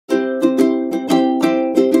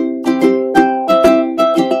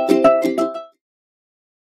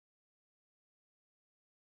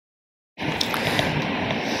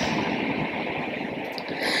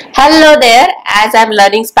Hello there, as I'm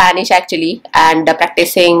learning Spanish actually and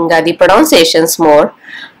practicing the pronunciations more.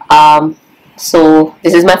 So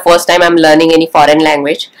this is my first time I'm learning any foreign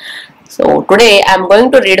language. So today I'm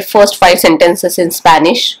going to read first 5 sentences in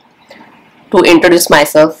Spanish to introduce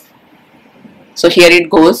myself. So here it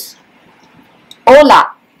goes.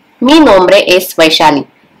 Hola, mi nombre es Vaishali.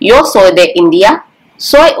 Yo soy de India.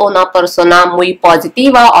 Soy una persona muy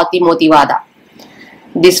positiva y motivada.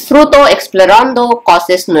 Disfruto explorando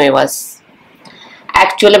cosas nuevas.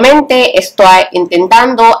 Actualmente estoy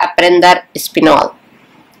intentando aprender español.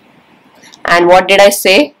 And what did I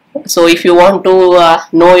say? So if you want to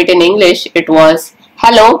know it in English, it was,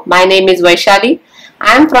 hello, my name is Vaishali.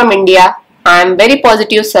 I am from India. I am very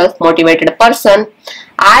positive, self-motivated person.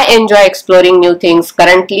 I enjoy exploring new things.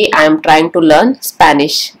 Currently, I am trying to learn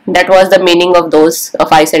Spanish. That was the meaning of those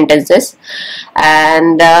 5 sentences.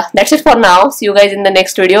 And that's it for now. See you guys in the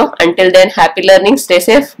next video. Until then, happy learning. Stay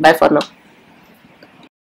safe. Bye for now.